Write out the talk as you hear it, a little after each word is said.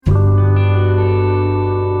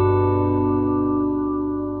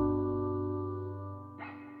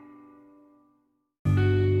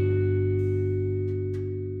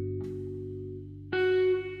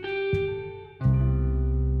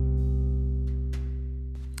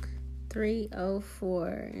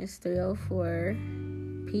3:04. It's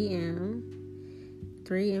 3:04 p.m.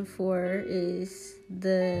 3 and 4 is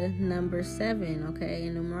the number 7, okay,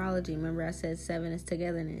 in numerology. Remember I said 7 is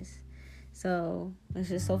togetherness. So it's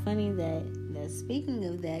just so funny that speaking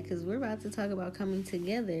of that, because we're about to talk about coming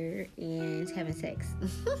together and having sex.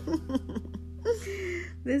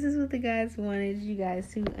 This is what the guys wanted you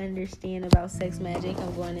guys to understand about sex magic.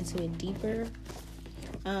 I'm going into it deeper.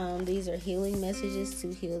 These are healing messages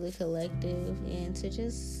to heal the collective and to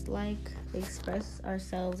just express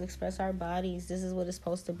ourselves, express our bodies. This is what it's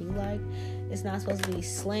supposed to be like. It's not supposed to be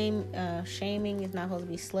shaming. It's not supposed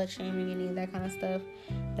to be slut shaming, any of that kind of stuff.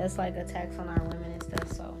 That's like attacks on our women and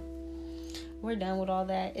stuff. So we're done with all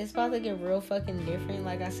that. It's about to get real fucking different.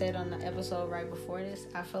 Like I said on the episode right before this,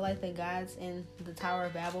 I feel like the gods in the Tower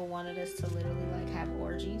of Babel wanted us to literally have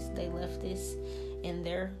orgies. They left this in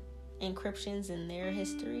their encryptions in their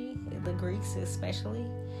history, the Greeks especially.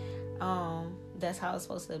 That's how it's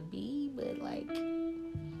supposed to be, but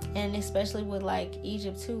and especially with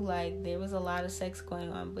Egypt too, there was a lot of sex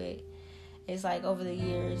going on, but it's over the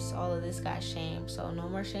years all of this got shamed. So no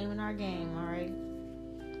more shame in our game. All right,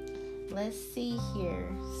 let's see here.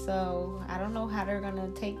 So I don't know how they're gonna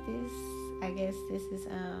take this. I guess this is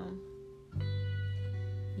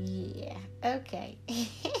yeah, okay.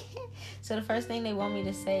 So the first thing they want me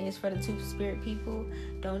to say is for the two-spirit people,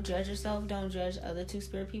 don't judge yourself. Don't judge other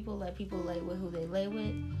two-spirit people. Let people lay with who they lay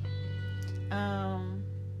with.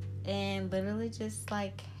 And literally just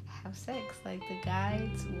have sex. The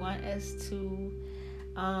guides want us to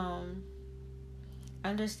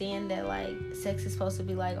understand that sex is supposed to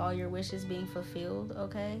be all your wishes being fulfilled,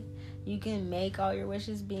 okay? You can make all your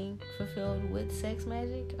wishes being fulfilled with sex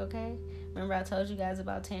magic, okay? Remember I told you guys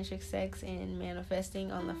about tantric sex and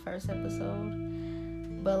manifesting on the first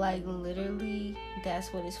episode? But literally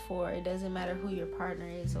that's what it's for. It doesn't matter who your partner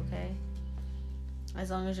is, okay? As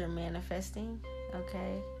long as you're manifesting,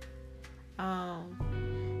 okay?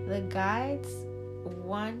 The guides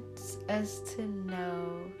want us to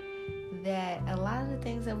know that a lot of the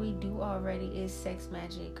things that we do already is sex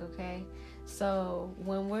magic, okay? So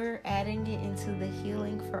when we're adding it into the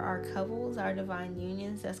healing for our couples, our divine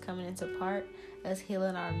unions that's coming into part, us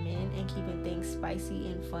healing our men and keeping things spicy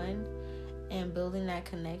and fun and building that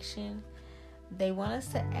connection, they want us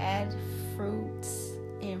to add fruits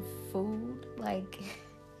and food, like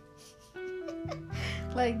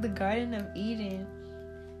the Garden of Eden.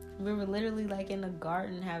 We were literally in a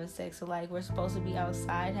garden having sex. So we're supposed to be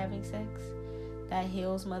outside having sex. That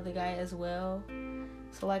heals Mother Gaia as well.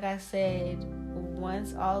 So like I said,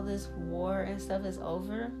 once all this war and stuff is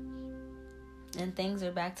over and things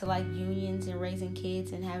are back to unions and raising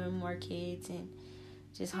kids and having more kids and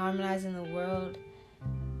just harmonizing the world,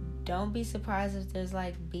 don't be surprised if there's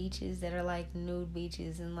beaches that are nude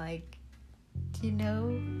beaches and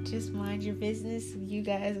just mind your business. You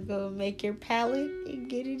guys go make your palette and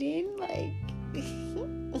get it in.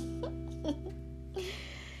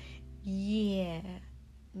 Yeah.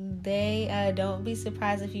 They don't be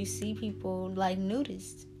surprised if you see people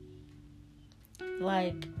nudists.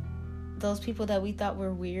 Those people that we thought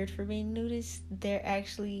were weird for being nudists, they're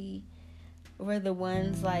actually were the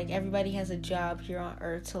ones everybody has a job here on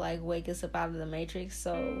earth to wake us up out of the matrix.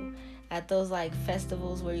 So at those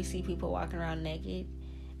festivals where you see people walking around naked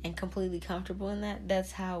and completely comfortable in that,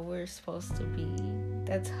 that's how we're supposed to be.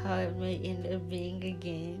 That's how it may end up being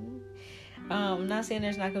again. I'm not saying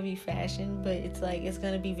there's not going to be fashion, but it's it's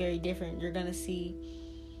going to be very different. You're going to see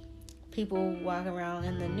people walking around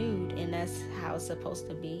in the nude, and that's how it's supposed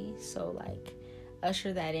to be. So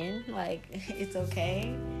usher that in. It's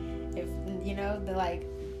okay if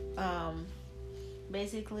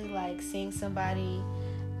basically seeing somebody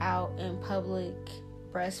out in public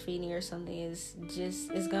breastfeeding or something is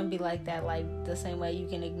it's gonna be that. The same way you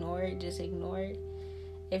can ignore it, just ignore it.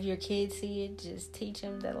 If your kids see it, just teach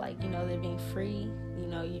them that they're being free.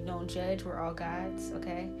 You don't judge. We're all gods,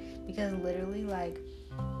 okay? Because literally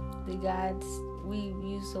the gods, we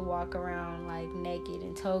used to walk around naked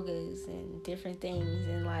in togas and different things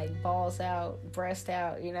and balls out, breast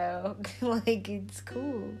out, it's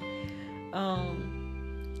cool.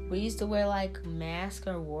 We used to wear mask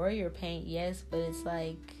or warrior paint, yes, but it's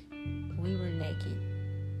we were naked,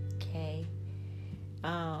 okay?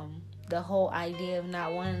 The whole idea of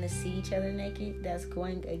not wanting to see each other naked, that's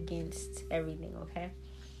going against everything, okay?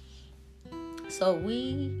 So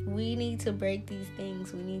we need to break these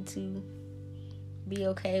things. We need to be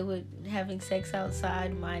okay with having sex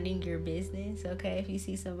outside, minding your business, okay? If you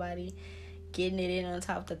see somebody getting it in on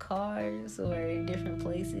top of the cars or in different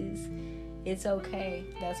places, It's okay.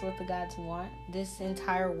 That's what the gods want. This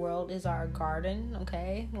entire world is our garden,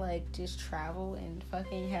 okay? Like, just travel and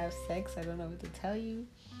fucking have sex. I don't know what to tell you.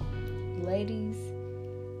 Ladies,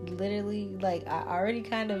 literally, like, I already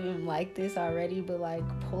kind of am like this already, but, like,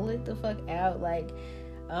 pull it the fuck out. Like,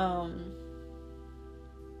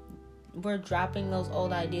 we're dropping those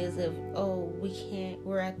old ideas of, oh, we can't,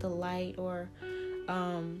 we're at the light, or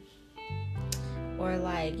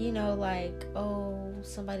like, you know, like, oh,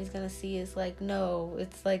 somebody's gonna see us. Like, no,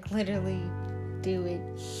 it's like, literally, do it.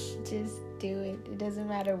 Just do it. It doesn't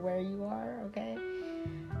matter where you are, okay?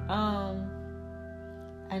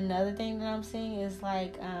 Another thing that I'm seeing is,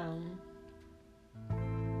 like,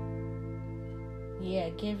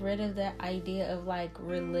 get rid of that idea of, like,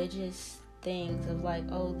 religious things of, like,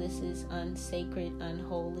 oh, this is unsacred,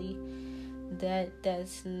 unholy.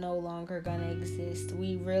 That's no longer gonna exist.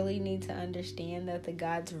 We really need to understand that the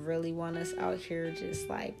gods really want us out here just,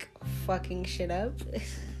 like, fucking shit up.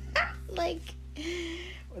 Like,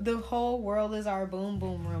 the whole world is our boom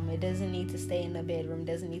boom room. It doesn't need to stay in the bedroom. It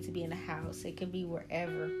doesn't need to be in a house. It can be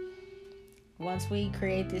wherever. Once we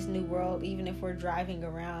create this new world, even if we're driving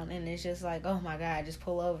around and it's just like, oh my God, just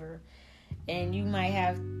pull over. And you might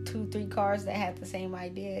have 2-3 cars that have the same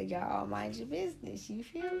idea. Y'all mind your business. You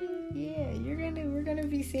feel me? Yeah, we're gonna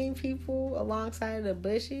be seeing people alongside the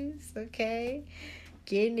bushes, okay?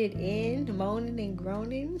 Getting it in, moaning and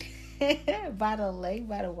groaning by the lake,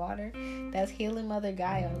 by the water. That's healing Mother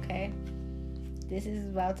Gaia, okay? This is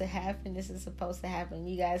about to happen. This is supposed to happen.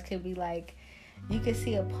 You guys could be like, you could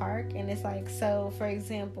see a park and it's like, so for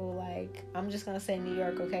example, like, I'm just gonna say New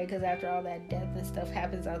York, okay? Because after all that death and stuff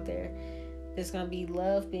happens out there, there's gonna be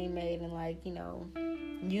love being made and, like, you know,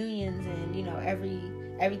 unions and, you know,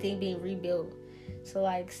 everything being rebuilt. So,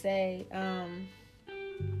 like, say,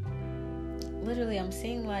 literally, I'm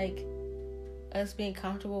seeing, like, us being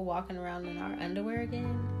comfortable walking around in our underwear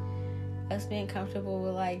again. Us being comfortable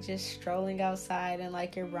with, like, just strolling outside in,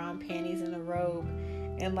 like, your brown panties and a robe.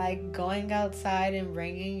 And, like, going outside and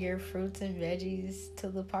bringing your fruits and veggies to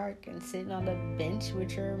the park and sitting on the bench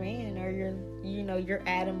with your man or your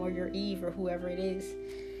Adam or your Eve or whoever it is.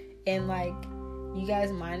 And, like, you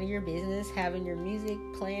guys minding your business, having your music,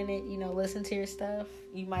 playing it, you know, listen to your stuff.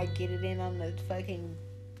 You might get it in on the fucking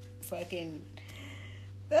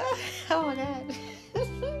oh my God.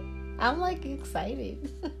 I'm, like,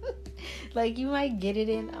 excited. Like, you might get it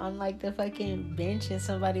in on, like, the fucking bench and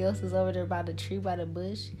somebody else is over there by the tree, by the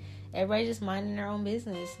bush. Everybody just minding their own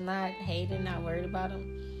business, not hating, not worried about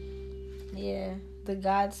them. Yeah, the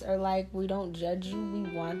gods are like, we don't judge you. We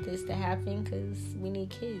want this to happen because we need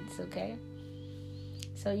kids, okay?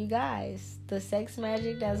 So, you guys, the sex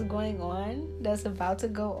magic that's going on, that's about to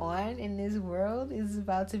go on in this world is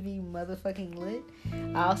about to be motherfucking lit.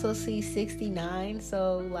 I also see 69,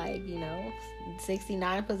 so, like, you know,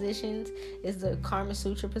 69 positions is the Kama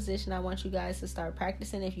Sutra position I want you guys to start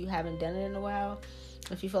practicing if you haven't done it in a while.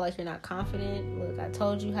 If you feel like you're not confident, look, I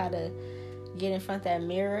told you how to get in front of that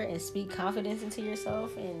mirror and speak confidence into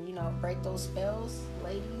yourself and, you know, break those spells,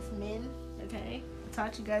 ladies, men, okay? I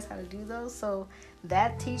taught you guys how to do those. So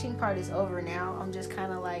that teaching part is over now. I'm just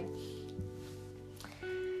kind of like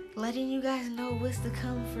letting you guys know what's to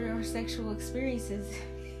come for our sexual experiences.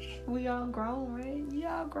 We all grown, right? We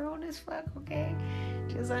all grown as fuck, okay?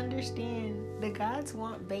 Just understand, the gods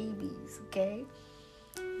want babies, okay?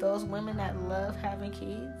 Those women that love having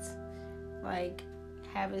kids, like,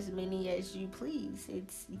 have as many as you please.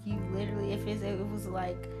 It's, you literally, if it was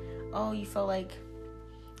like, oh, you feel like,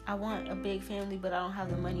 I want a big family, but I don't have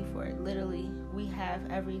the money for it. Literally, we have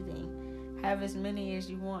everything. Have as many as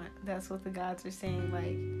you want. That's what the gods are saying,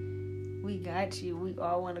 like, we got you. We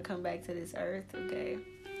all want to come back to this earth, okay?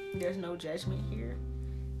 There's no judgment here.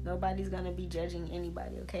 Nobody's going to be judging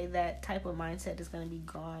anybody, okay? That type of mindset is going to be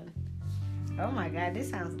gone. Oh my God, this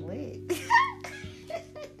sounds lit.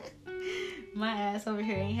 My ass over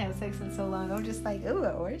here ain't had sex in so long. I'm just like, ooh,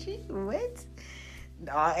 an orgy? What?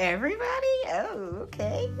 Everybody? Oh,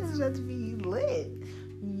 okay. This is about to be lit.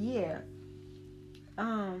 Yeah.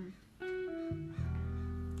 I'm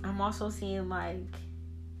also seeing, like,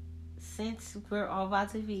 since we're all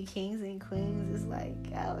about to be kings and queens, it's like,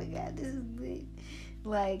 oh my God, this is lit.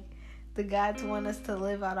 Like, the gods want us to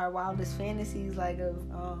live out our wildest fantasies, like, of,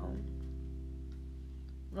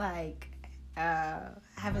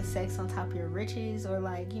 having sex on top of your riches, or,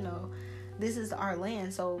 like, you know, this is our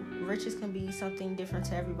land, so riches can be something different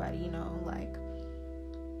to everybody, you know, like,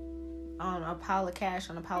 on a pile of cash,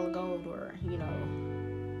 on a pile of gold, or, you know,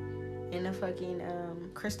 in a fucking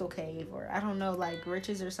crystal cave, or I don't know, like,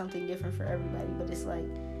 riches are something different for everybody. But it's like,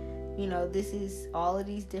 you know, this is all of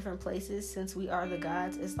these different places. Since we are the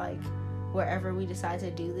gods, it's like wherever we decide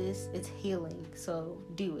to do this, it's healing. So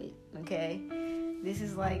do it, okay? This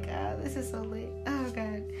is like, this is so lit. Oh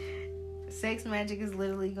God. Sex magic is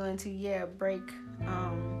literally going to, break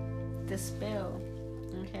the spell,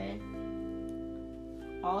 okay?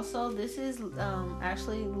 Also, this is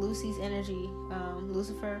actually Lucy's energy.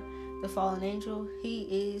 Lucifer, the fallen angel, he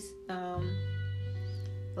is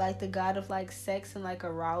like the god of like sex and like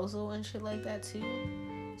arousal and shit like that too.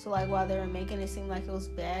 So like while they were making it seem like it was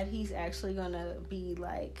bad, he's actually gonna be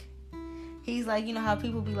like, he's like, you know how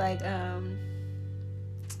people be like,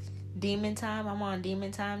 demon time, I'm on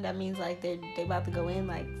demon time. That means like they about to go in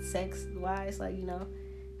like sex wise, like, you know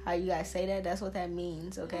how you guys say that? That's what that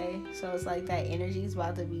means, okay? So it's like that energy is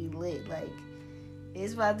about to be lit. Like,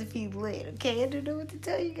 it's about to be lit, okay? I don't know what to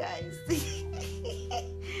tell you guys.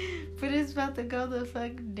 But it's about to go the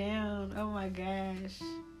fuck down. Oh my gosh.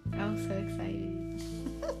 I'm so excited.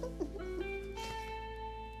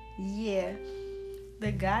 Yeah.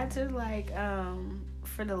 The gods are like,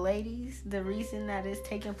 for the ladies, the reason that it's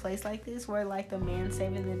taking place like this, we're like the man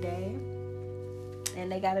saving the day. And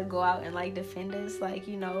they gotta go out and like defend us, like,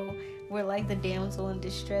 you know, we're like the damsel in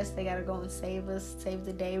distress. They gotta go and save us, save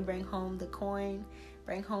the day, bring home the coin,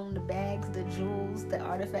 bring home the bags, the jewels, the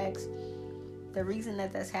artifacts. The reason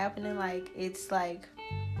that that's happening, like, it's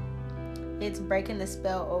breaking the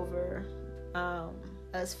spell over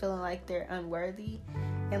us feeling like they're unworthy.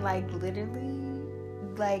 And like literally,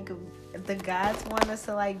 like, the gods want us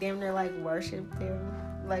to like damn near like worship them,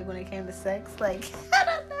 like when it came to sex. Like, I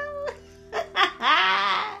don't know.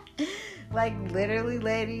 Like, literally,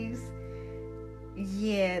 ladies,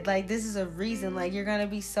 yeah, like, this is a reason. Like, you're gonna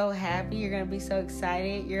be so happy, you're gonna be so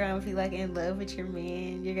excited, you're gonna be like in love with your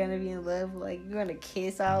man, you're gonna be in love, like, you're gonna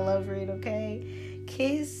kiss all over it, okay?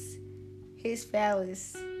 Kiss his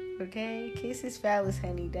phallus, okay? Kiss his phallus,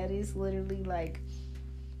 honey. That is literally like,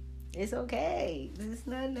 it's okay. There's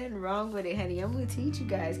nothing wrong with it, honey. I'm gonna teach you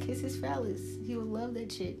guys. Kiss his phallus. He will love that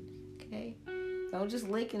shit, okay? Don't just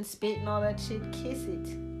lick and spit and all that shit. Kiss it.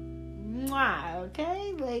 Mwah,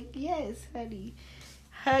 okay? Like, yes, honey.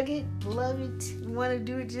 Hug it. Love it. You want to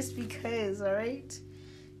do it just because, all right?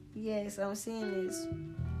 Yes, I'm seeing this.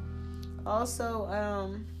 Also,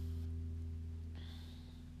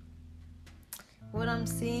 what I'm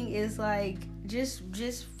seeing is, like, just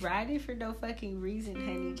ride it for no fucking reason,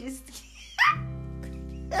 honey. Just...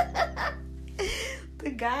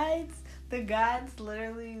 The gods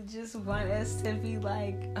literally just want us to be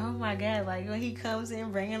like, oh my God, like when he comes in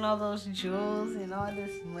bringing all those jewels and all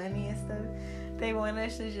this money and stuff, they want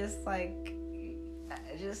us to just like,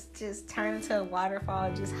 just turn into a waterfall,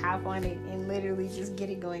 just hop on it and literally just get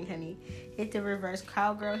it going, honey. Hit the reverse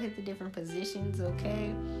cowgirl, hit the different positions,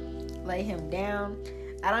 okay? Lay him down.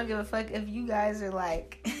 I don't give a fuck if you guys are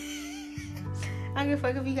like, I don't give a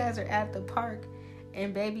fuck if you guys are at the park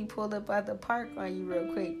and baby pulled up at the park on you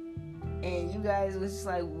real quick. And you guys was just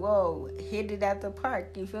like, whoa, hit it at the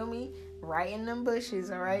park. You feel me? Right in them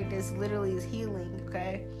bushes, all right? This literally is healing,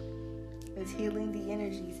 okay? It's healing the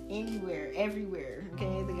energies anywhere, everywhere,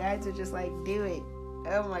 okay? The guys are just like, do it.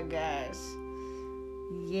 Oh, my gosh.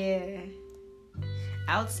 Yeah.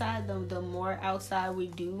 Outside, the more outside we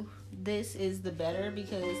do this is the better,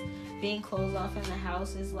 because being closed off in the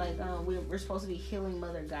house is like, we're supposed to be healing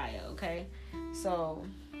Mother Gaia, okay? So,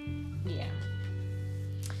 yeah.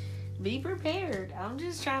 Be prepared. I'm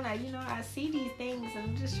just trying to, I see these things.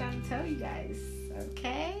 I'm just trying to tell you guys,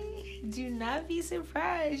 okay? Do not be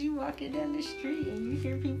surprised you walking down the street and you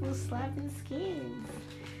hear people slapping skins.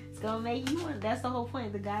 It's going to make you want, that's the whole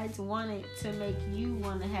point. The guys want it to make you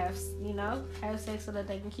want to have sex so that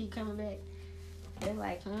they can keep coming back. They're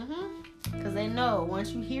like, because they know once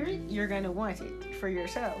you hear it, you're going to want it for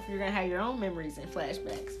yourself. You're going to have your own memories and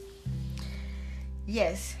flashbacks.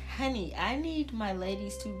 Yes, honey, I need my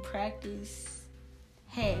ladies to practice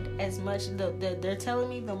head as much. They're telling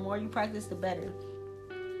me the more you practice, the better.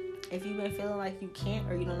 If you've been feeling like you can't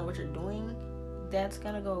or you don't know what you're doing, that's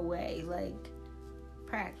going to go away. Like,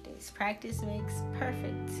 practice. Practice makes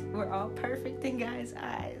perfect. We're all perfect in God's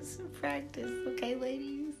eyes. Practice, okay,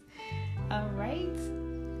 ladies? All right?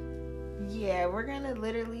 Yeah, we're going to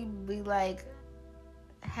literally be like,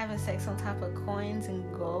 having sex on top of coins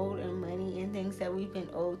and gold and money and things that we've been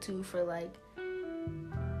owed to for like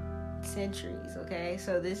centuries, okay?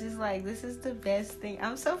 So this is the best thing.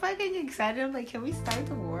 I'm so fucking excited. I'm like, can we start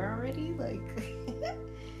the war already? Like,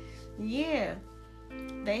 yeah.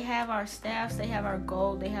 They have our staffs, they have our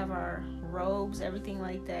gold, they have our robes, everything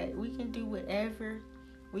like that. We can do whatever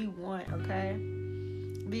we want, okay?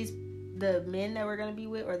 The men that we're going to be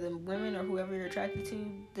with, or the women, or whoever you're attracted to,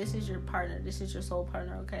 this is your partner. This is your soul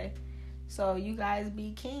partner, okay? So you guys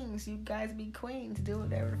be kings, you guys be queens, do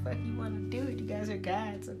whatever the fuck you want to do. You guys are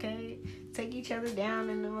gods, okay? Take each other down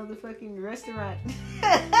in the motherfucking restaurant.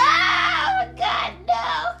 Oh God,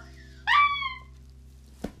 no.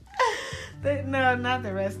 No, not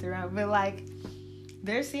the restaurant, but like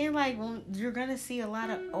they're seeing like you're gonna see a lot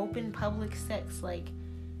of open public sex, like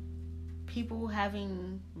people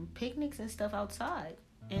having picnics and stuff outside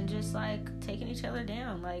and just like taking each other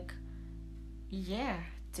down, like yeah.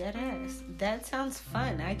 Dead ass. That sounds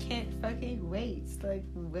fun. I can't fucking wait. Like,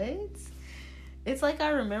 what? It's like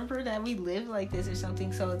I remember that we lived like this or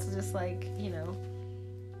something, so it's just like, yeah.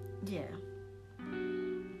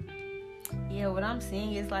 Yeah, what I'm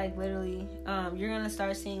seeing is like literally, you're gonna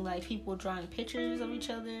start seeing like people drawing pictures of each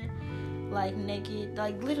other, like naked.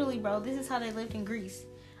 Like literally, bro, this is how they lived in Greece.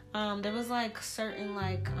 There was like certain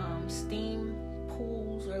like steam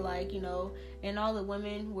pools or like, and all the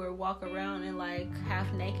women would walk around and like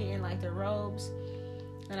half naked in like their robes.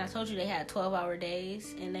 And I told you they had 12-hour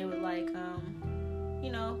days, and they would like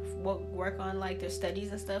work on like their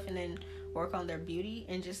studies and stuff, and then work on their beauty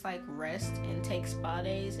and just like rest and take spa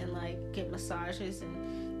days and like get massages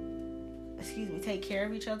and take care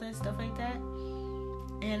of each other and stuff like that.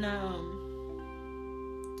 And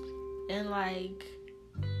like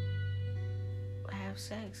have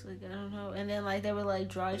sex, like I don't know. And then like they would like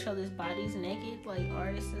draw each other's bodies naked, like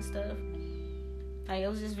artists and stuff. Like it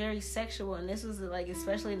was just very sexual. And this was like,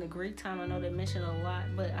 especially in the Greek time, I know they mentioned a lot,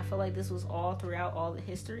 but I feel like this was all throughout all the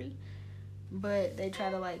history, but they try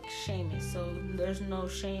to like shame it, so there's no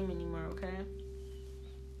shame anymore. Okay,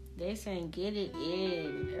 they saying get it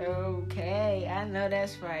in. Okay, I know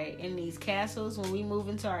that's right. In these castles, when we move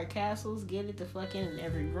into our castles, get it the fucking in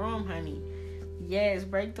every room, honey. Yes,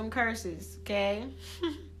 break them curses, okay?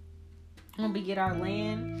 When we get our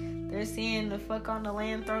land, they're seeing the fuck on the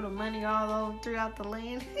land, throw the money all over throughout the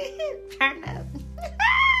land. Turn up.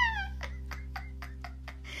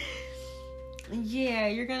 Yeah,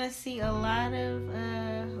 you're gonna see a lot of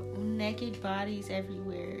naked bodies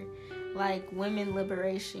everywhere. Like women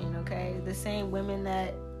liberation, okay? The same women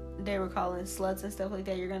that they were calling sluts and stuff like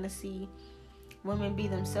that, you're gonna see women be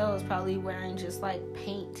themselves, probably wearing just like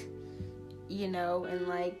paint, and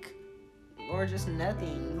like, or just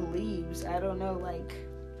nothing, leaves, I don't know, like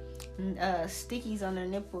stickies on their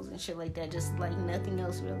nipples and shit like that, just like nothing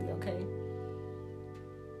else really, okay?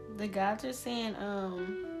 The gods are saying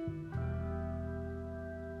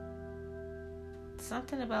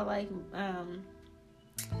something about like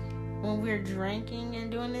when we're drinking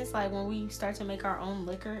and doing this, like when we start to make our own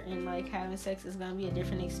liquor and like having sex is gonna be a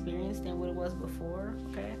different experience than what it was before,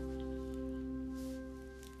 okay?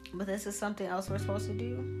 But this is something else we're supposed to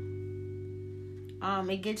do.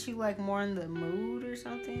 It gets you like more in the mood or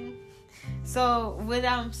something. So what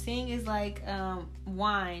I'm seeing is like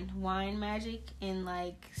wine magic and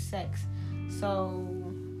like sex. So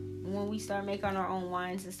when we start making our own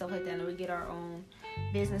wines and stuff like that, and we get our own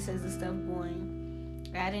businesses and stuff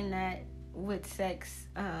going, adding that with sex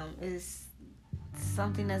is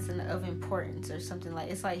something that's of importance, or something like,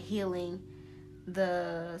 it's like healing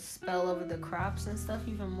the spell over the crops and stuff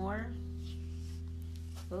even more.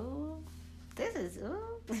 Ooh, this is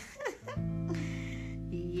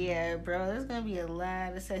yeah, bro, there's gonna be a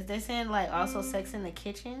lot of sex. They're saying like also sex in the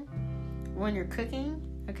kitchen when you're cooking,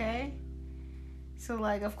 okay? So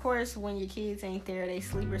like, of course, when your kids ain't there, they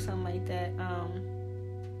sleep or something like that,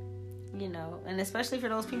 and especially for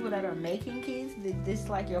those people that are making kids, this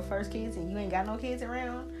like your first kids and you ain't got no kids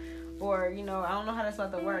around, or I don't know how that's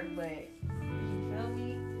about to work, but you feel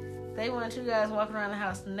me? They want you guys walking around the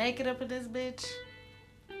house naked up in this bitch.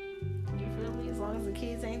 You feel me? As long as the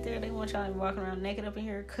kids ain't there, they want y'all to be walking around naked up in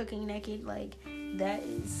here, cooking naked. Like, that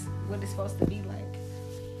is what it's supposed to be like.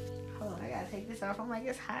 Hold on, I gotta take this off. I'm like,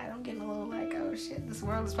 it's hot. I'm getting a little like, oh shit, this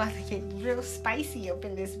world is about to get real spicy up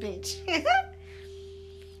in this bitch.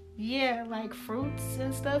 Yeah, like fruits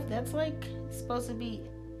and stuff, that's like supposed to be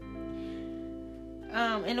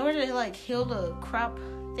in order to like heal the crop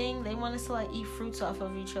thing, they want us to like eat fruits off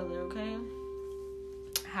of each other, okay?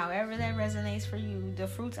 However that resonates for you, the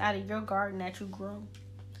fruits out of your garden that you grow,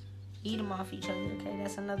 eat them off each other, okay?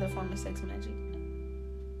 That's another form of sex magic.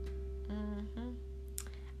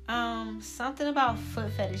 Something about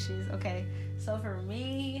foot fetishes, okay? So for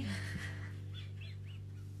me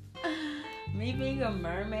being a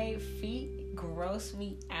mermaid, feet gross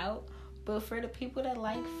me out. But for the people that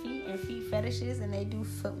like feet and feet fetishes and they do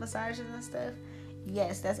foot massages and stuff,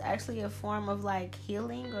 yes, that's actually a form of like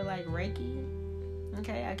healing, or like Reiki.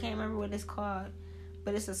 Okay, I can't remember what it's called,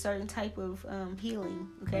 but it's a certain type of healing.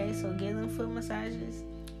 Okay, so give them foot massages.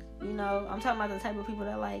 I'm talking about the type of people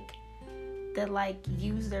that like that like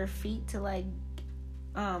use their feet to like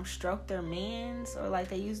stroke their mans, or like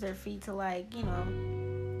they use their feet to like, you know,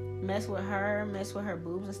 mess with her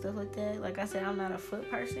boobs and stuff like that. Like I said, I'm not a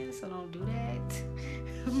foot person, so don't do that.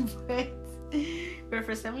 but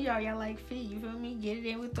for some of y'all like feet, you feel me? Get it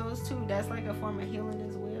in with those too. That's like a form of healing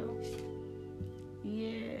as well.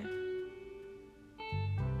 Yeah.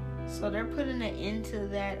 So they're putting an end to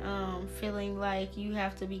that feeling like you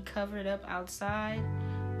have to be covered up outside,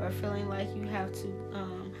 or feeling like you have to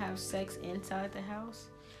have sex inside the house.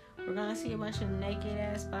 We're gonna see a bunch of naked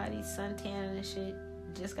ass bodies, suntan and shit.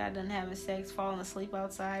 Just got done having sex, falling asleep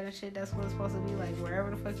outside and shit. That's what it's supposed to be like, wherever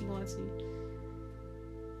the fuck you want to.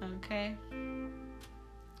 Okay.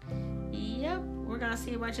 Yep. We're gonna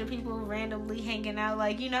see a bunch of people randomly hanging out.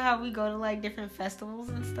 Like, you know how we go to like different festivals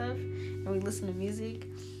and stuff, and we listen to music?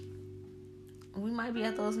 We might be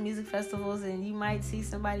at those music festivals, and you might see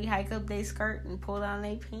somebody hike up their skirt and pull down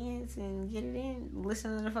their pants and get it in,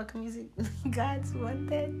 listen to the fucking music. God's want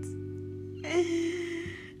that.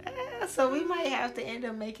 So we might have to end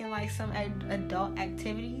up making like some adult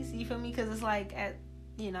activities. You feel me? Because it's like,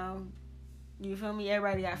 you know, you feel me?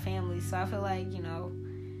 Everybody got families, so I feel like, you know,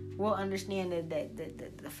 we'll understand that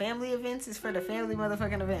the family events is for the family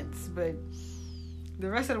motherfucking events, but the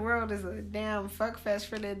rest of the world is a damn fuck fest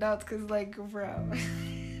for the adults, because, like, bro.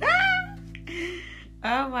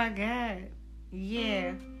 Oh, my God.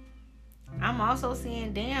 Yeah. I'm also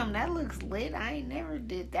seeing, damn, that looks lit. I ain't never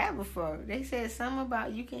did that before. They said something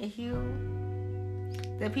about you can heal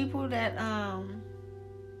the people that are,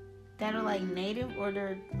 like, native, or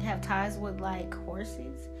they have ties with, like,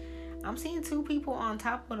 horses. I'm seeing 2 people on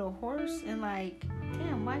top of the horse, and like,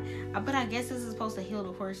 damn, why? But I guess this is supposed to heal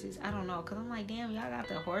the horses. I don't know, because I'm like, damn, y'all got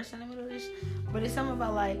the horse in the middle of this. But it's something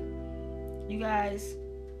about like, you guys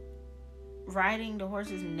riding the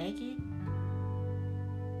horses naked,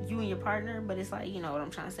 you and your partner. But it's like, you know what I'm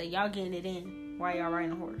trying to say, y'all getting it in while y'all riding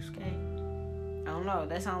the horse, okay? I don't know,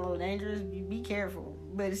 that sounds a little dangerous. Be careful.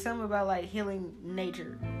 But it's something about like healing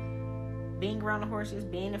nature, being around the horses,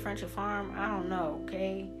 being in front of your farm. I don't know,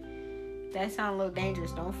 okay? That sounds a little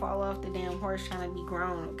dangerous. Don't fall off the damn horse trying to be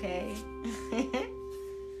grown, okay?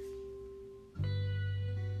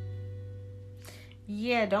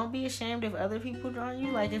 Yeah, don't be ashamed if other people draw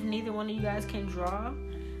you. Like, if neither one of you guys can draw,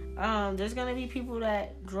 there's gonna be people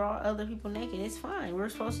that draw other people naked. It's fine. We're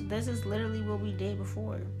supposed to. This is literally what we did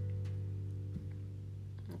before.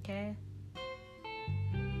 Okay?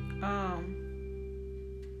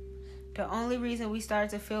 The only reason we started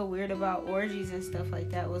to feel weird about orgies and stuff like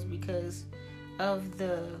that was because of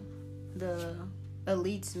the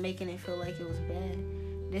elites making it feel like it was bad.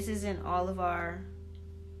 This is in all of our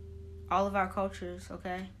cultures,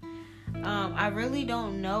 okay? I really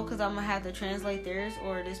don't know, because I'm gonna have to translate theirs,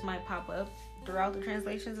 or this might pop up throughout the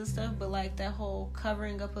translations and stuff. But like that whole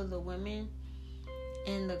covering up of the women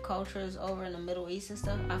in the cultures over in the Middle East and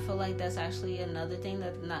stuff, I feel like that's actually another thing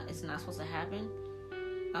that it's not supposed to happen.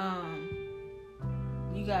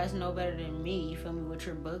 You guys know better than me, you feel me, with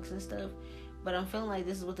your books and stuff, but I'm feeling like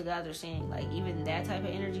this is what the gods are saying. Like, even that type of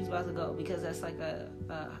energy is about to go, because that's like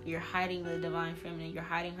you're hiding the divine feminine, you're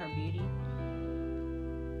hiding her beauty.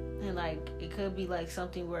 And like, it could be like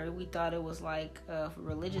something where we thought it was like a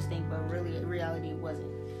religious thing, but really in reality it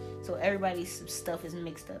wasn't. So everybody's stuff is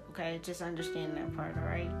mixed up, okay? Just understand that part,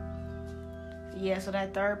 alright? Yeah, so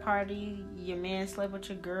that third party, your man slept with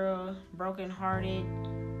your girl, broken-hearted,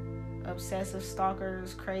 obsessive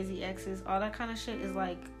stalkers, crazy exes, all that kind of shit is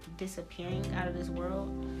like disappearing out of this world.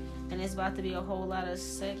 And it's about to be a whole lot of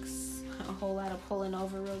sex, a whole lot of pulling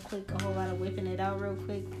over real quick, a whole lot of whipping it out real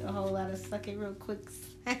quick, a whole lot of sucking real quick.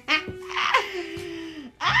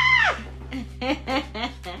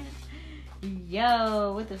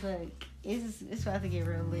 Yo, what the fuck? It's about to get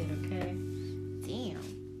real lit, okay? Damn.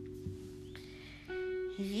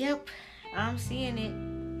 Yep, I'm seeing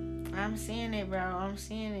it, bro. I'm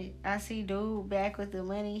seeing it. I see dude back with the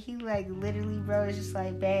money. He like literally, bro, it's just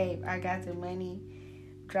like, babe, I got the money.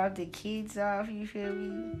 Drop the kids off, you feel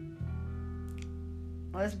me?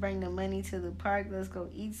 Let's bring the money to the park. Let's go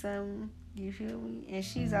eat something, you feel me? And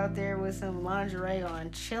she's out there with some lingerie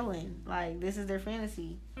on, chilling. Like, this is their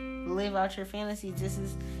fantasy. Live out your fantasy. This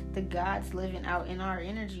is the gods living out in our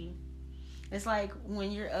energy. It's like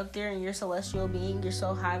when you're up there and you're celestial being, you're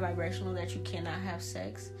so high vibrational that you cannot have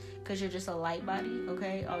sex because you're just a light body,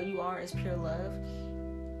 okay? All you are is pure love.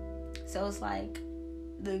 So it's like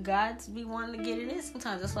the gods be wanting to get it in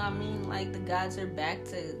sometimes. That's what I mean. Like, the gods are back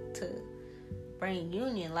to bring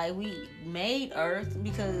union. Like, we made Earth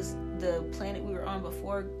because the planet we were on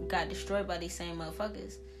before got destroyed by these same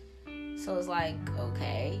motherfuckers. So it's like,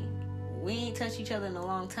 okay, we ain't touched each other in a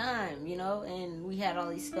long time, you know, and we had all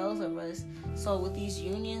these spells over us. So with these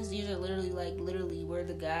unions, these are literally we're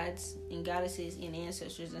the gods and goddesses and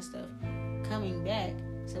ancestors and stuff coming back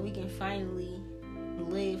so we can finally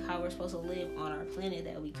live how we're supposed to live on our planet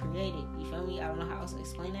that we created. You feel me? I don't know how else to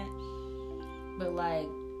explain that. But like,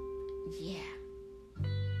 yeah.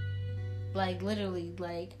 Like literally,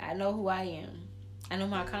 like I know who I am. I know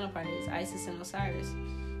my counterpart is Isis and Osiris.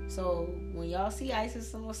 So when y'all see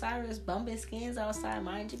Isis and Osiris bumping skins outside,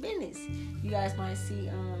 mind your business. You guys might see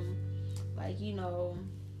like, you know,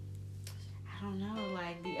 I don't know,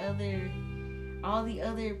 like all the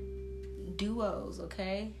other duos,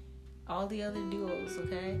 okay? All the other duos,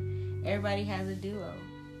 okay? Everybody has a duo.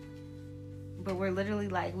 But we're literally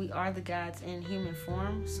like, we are the gods in human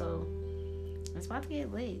form, so it's about to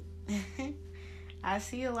get lit. I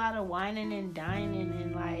see a lot of whining and dining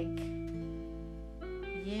and like,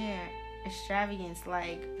 yeah, extravagance,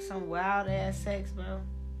 like some wild ass sex, bro.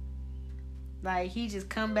 Like he just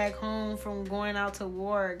come back home from going out to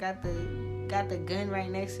war, got the gun right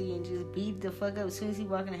next to you and just beat the fuck up as soon as he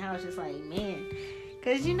walk in the house. Just like, man,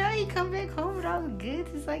 cause you know he come back home with all the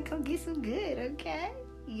goods. It's like, come get some good, okay?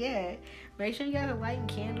 Yeah, make sure you guys are lighting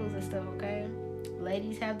candles and stuff, okay?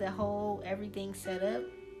 Ladies, have the whole everything set up.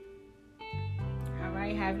 All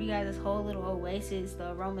right, have you guys this whole little oasis,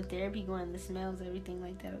 the aromatherapy going, the smells, everything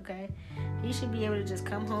like that, okay? You should be able to just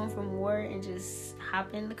come home from war and just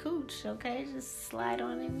hop in the cooch, okay? Just slide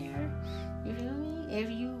on in there. You feel me?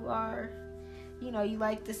 If you are, you know, you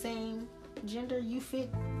like the same gender, you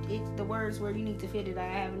fit it, the words where you need to fit it. I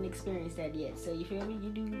haven't experienced that yet, so you feel me?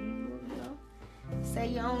 You know, say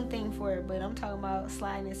your own thing for it, but I'm talking about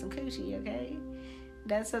sliding in some coochie, okay?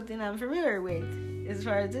 That's something I'm familiar with as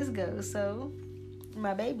far as this goes. So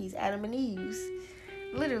my babies, Adam and Eve's,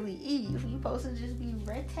 literally Eve, you supposed to just be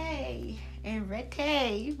ready, and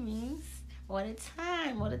ready means all the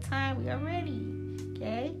time we are ready,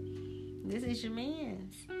 okay? This is your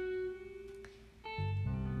man's.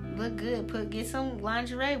 Look good, get some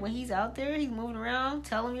lingerie when he's out there, he's moving around,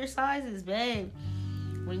 tell him your sizes, babe.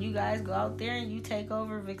 When you guys go out there and you take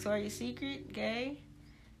over Victoria's Secret, okay,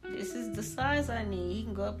 this is the size I need. He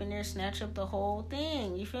can go up in there, snatch up the whole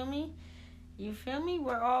thing. You feel me?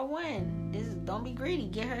 We're all one. Don't be greedy.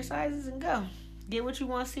 Get her sizes and go. Get what you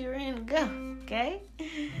want to see her in and go. Okay?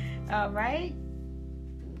 All right?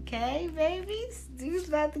 Okay, babies? Dude's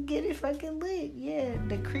about to get it fucking lit. Yeah,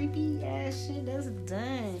 the creepy ass shit, that's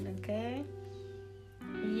done. Okay?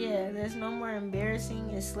 Yeah, there's no more embarrassing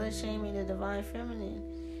and slut shaming the divine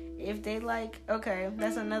feminine. If they like, okay,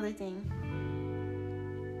 that's another thing.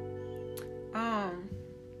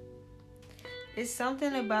 It's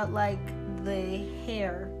something about like the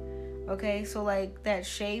hair, okay? So like that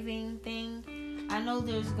shaving thing, I know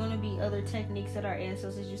there's gonna be other techniques that our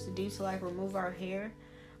ancestors used to do to like remove our hair,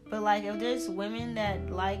 but like if there's women that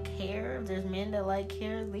like hair, if there's men that like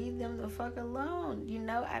hair, leave them the fuck alone. You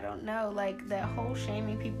know, I don't know, like that whole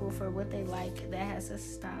shaming people for what they like, that has to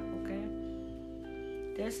stop, okay?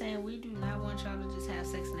 They're saying we do not want y'all to just have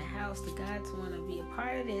sex in the house. The gods want to be a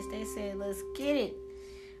part of this. They said, let's get it.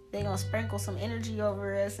 They gonna sprinkle some energy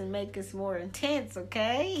over us and make us more intense,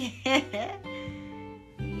 okay?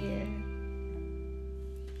 Yeah.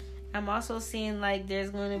 I'm also seeing like there's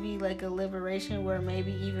going to be like a liberation where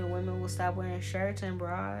maybe even women will stop wearing shirts and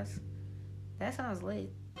bras. That sounds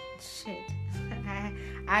lit. Shit.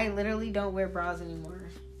 I literally don't wear bras anymore.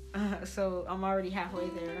 So I'm already halfway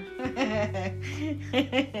there.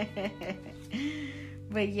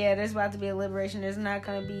 But yeah, there's about to be a liberation. There's not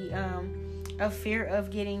going to be a fear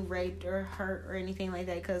of getting raped or hurt or anything like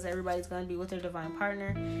that, because everybody's going to be with their divine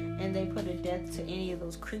partner, and they put a death to any of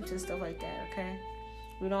those creeps and stuff like that, okay?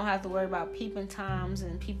 We don't have to worry about peeping toms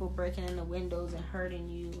and people breaking in the windows and hurting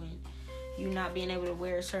you, and you not being able to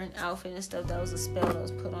wear a certain outfit and stuff. That was a spell that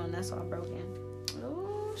was put on. That's all broken.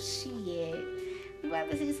 Oh, shit. We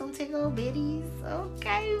about to see some tickle bitties.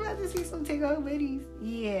 Okay, we about to see some tickle bitties.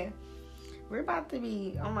 Yeah. We're about to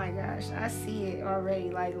be, oh my gosh, I see it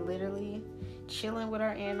already, like literally chilling with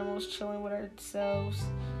our animals, chilling with ourselves,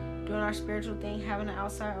 doing our spiritual thing, having an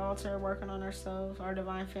outside altar, working on ourselves, our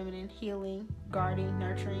divine feminine, healing, guarding,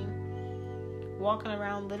 nurturing, walking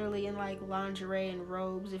around literally in like lingerie and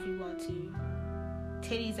robes if you want to,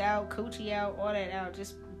 titties out, coochie out, all that out,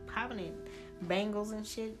 just popping it, bangles and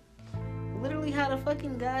shit. Literally how the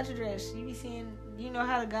fucking gods dress. You be seeing, you know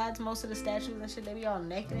how the gods, most of the statues and shit, they be all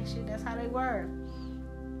naked and shit. That's how they were.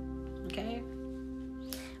 Okay?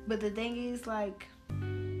 But the thing is, like,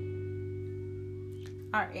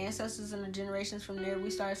 our ancestors and the generations from there, we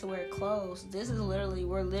started to wear clothes.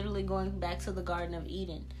 We're literally going back to the Garden of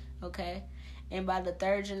Eden. Okay? And by the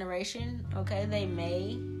third generation, okay, they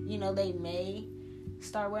may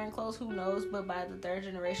start wearing clothes, who knows, but by the third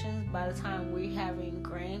generation, by the time we're having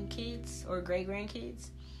grandkids or great grandkids,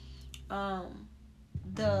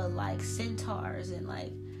 the like centaurs and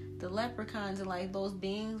like the leprechauns and like those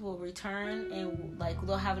beings will return, and like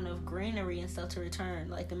they'll have enough greenery and stuff to return,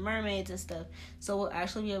 like the mermaids and stuff, so we'll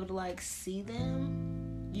actually be able to like see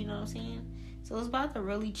them, you know what I'm saying? So it's about to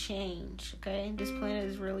really change, okay? This planet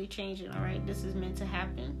is really changing, all right? This is meant to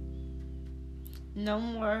happen. No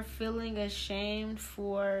more feeling ashamed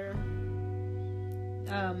for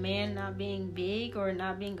a man not being big or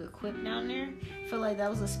not being equipped down there. I feel like that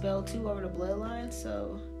was a spell too over the bloodline.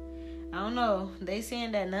 So I don't know. They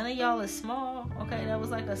saying that none of y'all is small. Okay, that was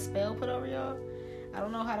like a spell put over y'all. I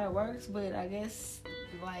don't know how that works, but I guess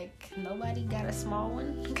like nobody got a small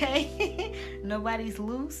one. Okay, nobody's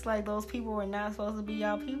loose. Like those people were not supposed to be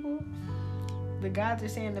y'all people. The gods are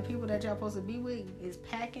saying the people that y'all supposed to be with is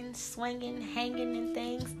packing, swinging, hanging in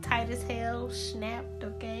things, tight as hell, snapped,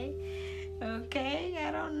 okay? Okay, I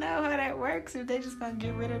don't know how that works. If they just gonna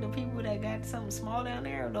get rid of the people that got something small down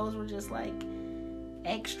there, or those were just like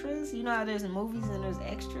extras. You know how there's movies and there's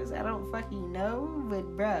extras? I don't fucking know,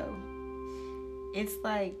 but bro, it's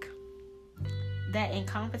like that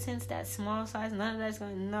incompetence, that small size, none of that's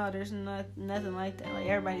there's nothing like that. Like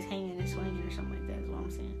everybody's hanging and swinging or something like that is what I'm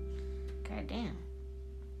saying. God damn.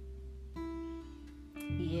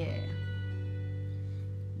 Yeah.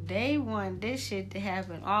 They want this shit to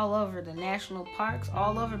happen all over the national parks,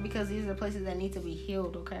 all over, because these are places that need to be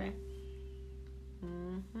healed, okay?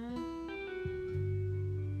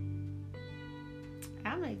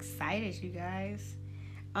 I'm excited, you guys.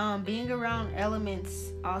 Being around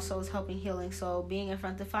elements also is helping healing. So being in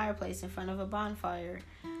front of the fireplace, in front of a bonfire,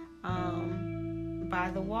 by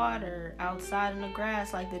the water, outside in the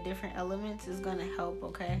grass, like the different elements is gonna help,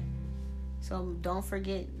 okay? So don't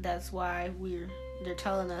forget, that's why they're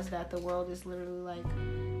telling us that the world is literally like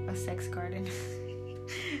a sex garden.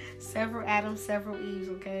 Several Adams, several Eves,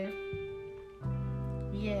 okay?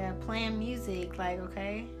 Yeah, playing music, like,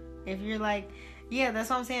 okay? If you're like, yeah, that's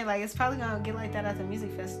what I'm saying, like, it's probably gonna get like that at the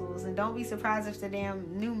music festivals, and don't be surprised if the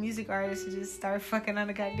damn new music artists just start fucking on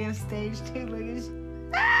the goddamn stage too, like,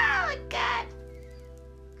 oh my god!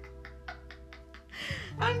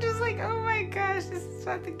 I'm just like, oh my gosh, this is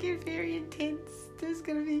about to get very intense.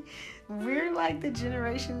 We're like the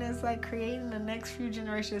generation that's like creating the next few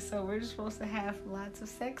generations, so we're just supposed to have lots of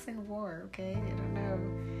sex and war, okay? I don't know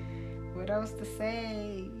what else to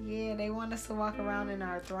say. Yeah, they want us to walk around in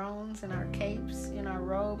our thrones and our capes, in our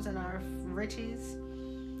robes and our riches,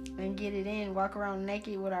 and get it in, walk around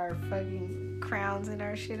naked with our fucking crowns and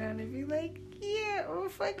our shit on and be like, yeah, I'm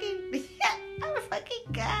fucking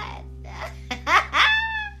God.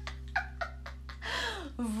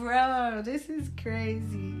 Bro, this is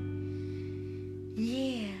crazy.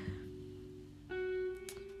 Yeah.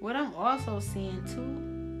 What I'm also seeing too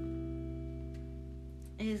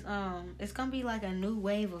is it's gonna be like a new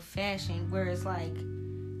wave of fashion where it's like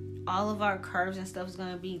all of our curves and stuff is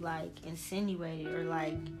gonna be like insinuated, or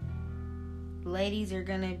like ladies are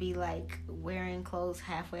gonna be like wearing clothes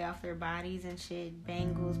halfway off their bodies and shit,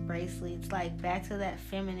 bangles, bracelets, like back to that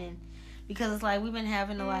feminine. Because it's like we've been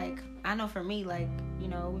having to, like, I know for me, like, you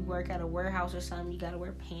know, we work at a warehouse or something, you gotta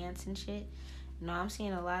wear pants and shit. You know, I'm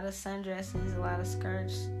seeing a lot of sundresses, a lot of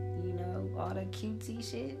skirts, you know, all the cutesy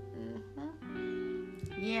shit.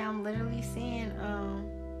 Yeah, I'm literally seeing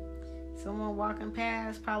someone walking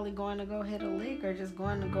past, probably going to go hit a lick or just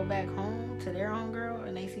going to go back home to their own girl,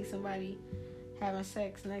 and they see somebody having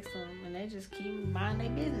sex next to them, and they just keep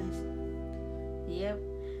minding their business. Yep.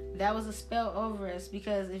 That was a spell over us,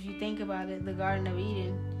 because if you think about it, the Garden of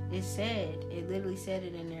Eden, it literally said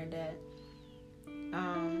it in there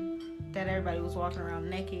that everybody was walking around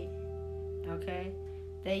naked, okay?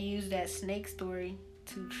 They used that snake story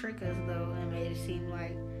to trick us, though, and made it seem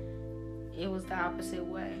like it was the opposite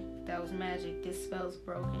way. That was magic. This spell's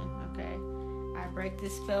broken, okay? I break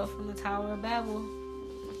this spell from the Tower of Babel.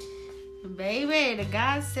 Baby, the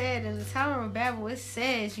God said in the Tower of Babel, it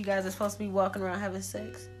says you guys are supposed to be walking around having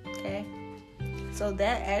sex, okay? So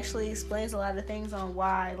that actually explains a lot of things on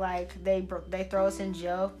why, like, they throw us in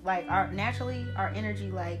jail. Like, our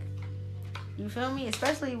energy, like, you feel me?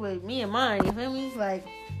 Especially with me and mine, you feel me? Like,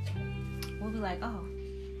 we'll be like, oh,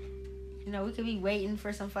 you know, we could be waiting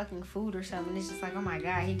for some fucking food or something. It's just like, oh my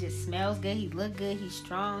God, he just smells good, he look good, he's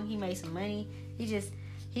strong, he made some money, he's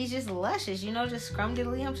just luscious, you know, just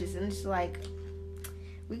scrumdiddlyumptious. And it's like,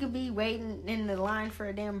 we could be waiting in the line for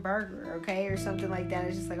a damn burger, okay, or something like that.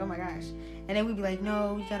 It's just like, oh my gosh. And then we'd be like,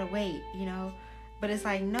 no, we gotta wait, you know. But it's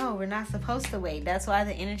like, no, we're not supposed to wait. That's why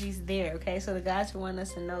the energy's there, okay? So the gods want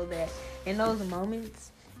us to know that in those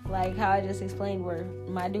moments, like how I just explained, where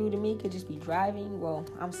my dude and me could just be driving. Well,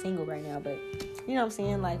 I'm single right now, but you know what I'm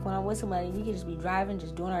saying? Like when I'm with somebody, we could just be driving,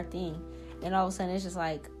 just doing our thing. And all of a sudden, it's just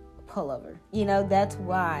like, pull over. You know, that's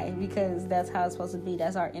why. Because that's how it's supposed to be.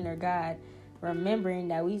 That's our inner God. Remembering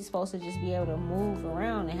that we're supposed to just be able to move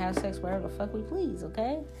around and have sex wherever the fuck we please,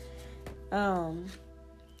 okay?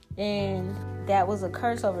 And that was a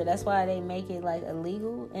curse over. That's why they make it like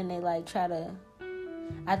illegal, and they like try to.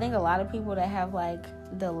 I think a lot of people that have like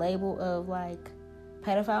the label of like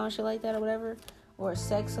pedophile and shit like that or whatever, or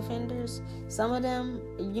sex offenders, some of them,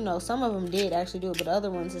 you know, some of them did actually do it, but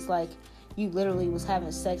other ones, it's like you literally was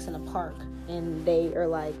having sex in a park, and they are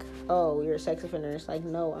like, "Oh, you're a sex offender." It's like,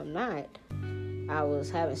 no, I'm not. I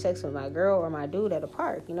was having sex with my girl or my dude at a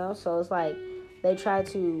park, you know. So it's like they try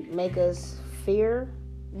to make us fear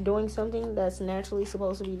doing something that's naturally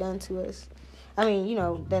supposed to be done to us. I mean, you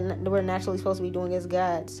know, that we're naturally supposed to be doing as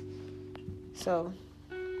gods. So,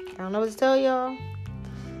 I don't know what to tell y'all.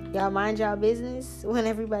 Y'all mind y'all business when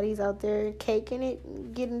everybody's out there caking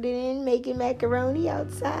it, getting it in, making macaroni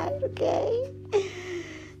outside, okay?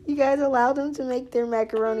 You guys allow them to make their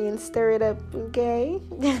macaroni and stir it up, okay?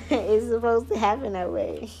 It's supposed to happen that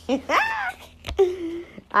way.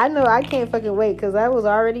 I know I can't fucking wait, because that was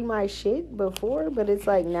already my shit before, but it's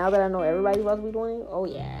like, now that I know everybody's about to be doing it, oh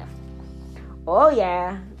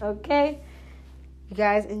yeah, okay? You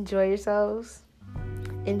guys enjoy yourselves.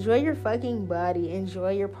 Enjoy your fucking body.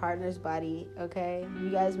 Enjoy your partner's body, okay?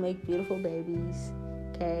 You guys make beautiful babies,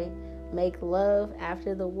 okay? Make love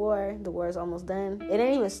after the war. The war is almost done. It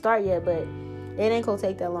ain't even start yet, but it ain't gonna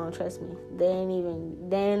take that long, trust me. They ain't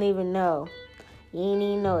even know. You ain't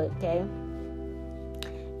even know it, okay?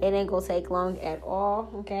 It ain't gonna take long at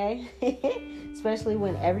all, okay? Especially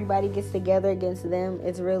when everybody gets together against them.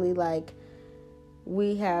 It's really like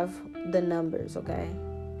we have the numbers, okay?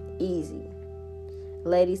 Easy.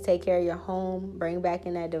 Ladies, take care of your home. Bring back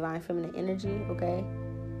in that divine feminine energy, okay?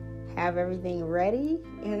 Have everything ready,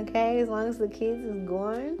 okay? As long as the kids is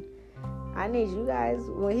gone. I need you guys,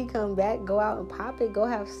 when he come back, go out and pop it. Go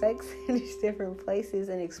have sex in these different places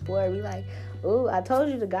and explore. Be like, ooh, I told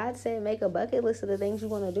you the God said make a bucket list of the things you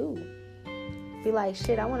want to do. Be like,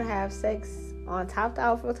 shit, I want to have sex on top of the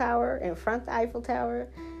Eiffel Tower, in front of the Eiffel Tower,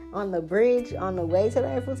 on the bridge, on the way to the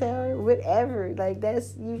Eiffel Tower, whatever. Like,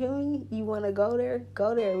 that's, you feel me? You want to go there?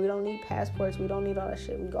 Go there. We don't need passports. We don't need all that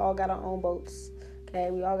shit. We all got our own boats. Okay?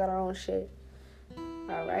 We all got our own shit.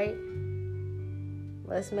 All right?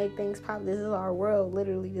 Let's make things pop. This is our world.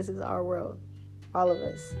 Literally, this is our world. All of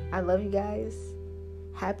us. I love you guys.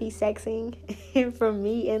 Happy sexing from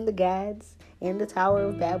me and the gods and the Tower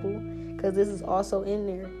of Babel, because this is also in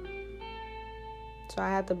there. So I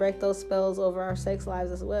have to break those spells over our sex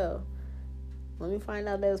lives as well. Let me find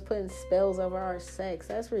out they was putting spells over our sex.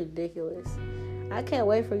 That's ridiculous. I can't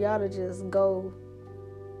wait for y'all to just go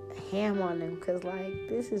ham on them, because, like,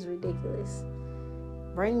 this is ridiculous.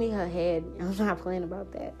 Bring me her head. I'm not playing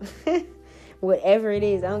about that. Whatever it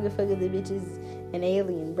is, I don't give a fuck if the bitch is an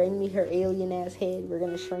alien. Bring me her alien ass head. We're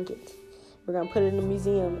going to shrink it. We're going to put it in a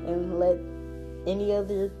museum and let any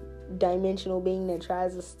other dimensional being that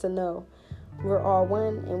tries us to know we're all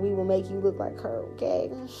one, and we will make you look like her,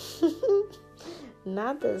 okay?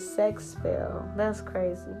 Not the sex spell. That's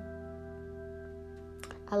crazy.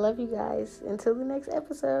 I love you guys. Until the next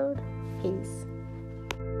episode. Peace.